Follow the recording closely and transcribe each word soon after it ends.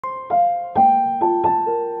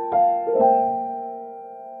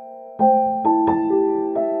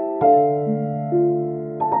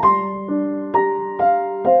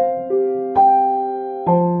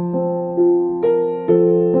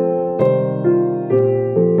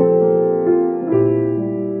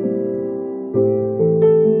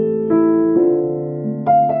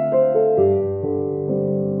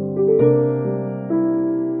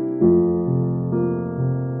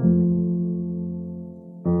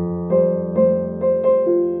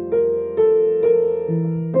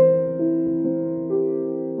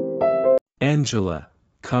Angela,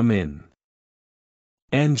 come in.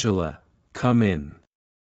 Angela, come in.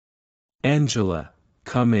 Angela,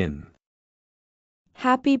 come in.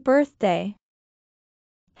 Happy birthday.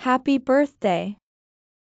 Happy birthday.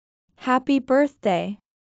 Happy birthday.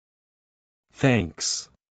 Thanks.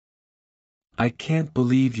 I can't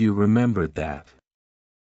believe you remembered that.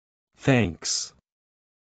 Thanks.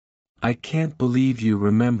 I can't believe you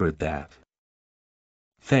remembered that.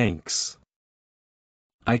 Thanks.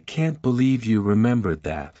 I can't believe you remembered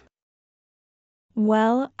that.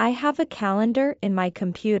 Well, I have a calendar in my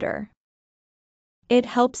computer. It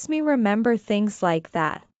helps me remember things like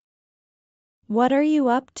that. What are you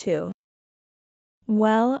up to?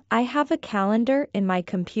 Well, I have a calendar in my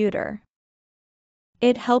computer.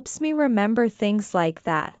 It helps me remember things like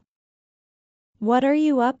that. What are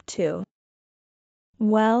you up to?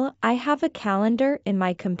 Well, I have a calendar in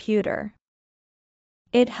my computer.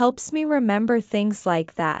 It helps me remember things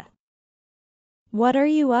like that. What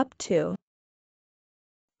are you up to?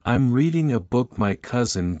 I'm reading a book my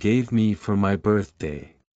cousin gave me for my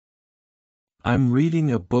birthday. I'm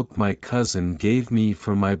reading a book my cousin gave me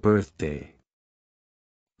for my birthday.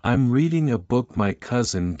 I'm reading a book my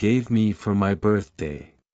cousin gave me for my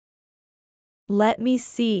birthday. Let me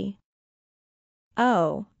see.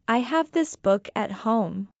 Oh, I have this book at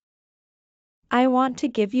home. I want to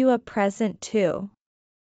give you a present too.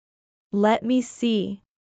 Let me see.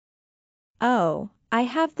 Oh, I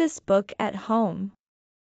have this book at home.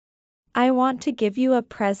 I want to give you a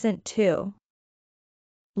present too.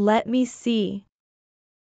 Let me see.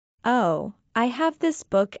 Oh, I have this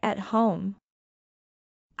book at home.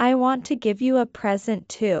 I want to give you a present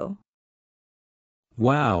too.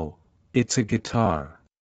 Wow, it's a guitar.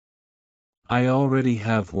 I already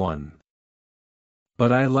have one.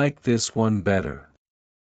 But I like this one better.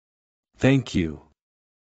 Thank you.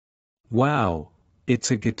 Wow,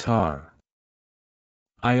 it's a guitar.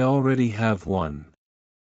 I already have one.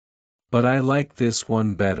 But I like this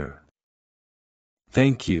one better.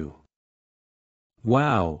 Thank you.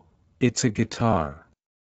 Wow, it's a guitar.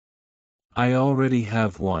 I already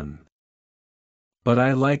have one. But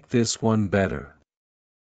I like this one better.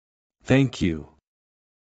 Thank you.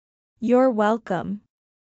 You're welcome.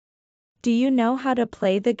 Do you know how to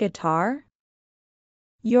play the guitar?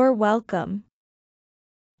 You're welcome.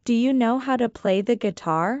 Do you know how to play the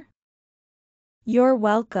guitar? You're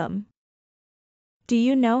welcome. Do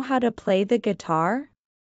you know how to play the guitar?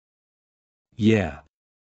 Yeah.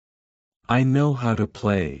 I know how to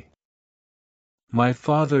play. My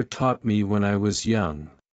father taught me when I was young.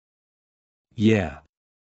 Yeah.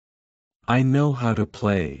 I know how to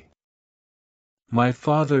play. My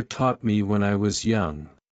father taught me when I was young.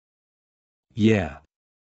 Yeah.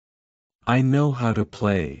 I know how to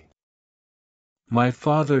play. My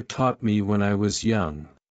father taught me when I was young.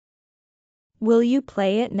 Will you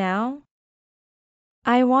play it now?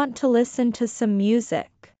 I want to listen to some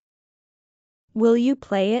music. Will you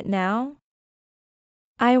play it now?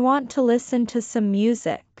 I want to listen to some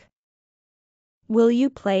music. Will you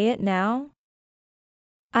play it now?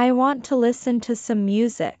 I want to listen to some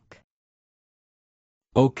music.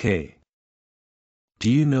 Okay.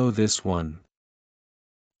 Do you know this one?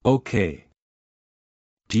 Okay.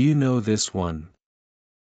 Do you know this one?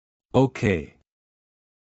 Okay.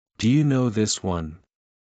 Do you know this one?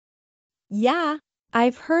 Yeah,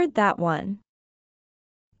 I've heard that one.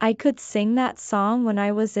 I could sing that song when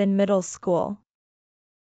I was in middle school.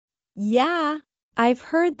 Yeah, I've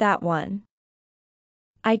heard that one.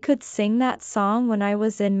 I could sing that song when I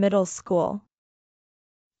was in middle school.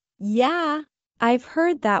 Yeah, I've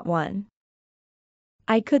heard that one.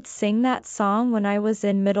 I could sing that song when I was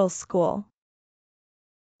in middle school.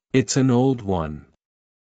 It's an old one.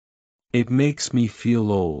 It makes me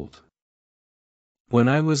feel old. When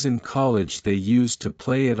I was in college, they used to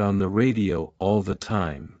play it on the radio all the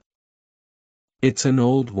time. It's an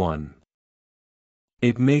old one.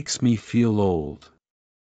 It makes me feel old.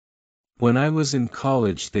 When I was in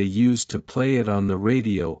college, they used to play it on the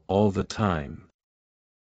radio all the time.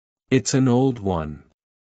 It's an old one.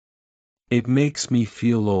 It makes me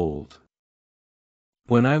feel old.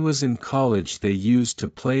 When I was in college, they used to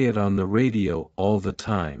play it on the radio all the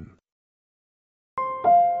time.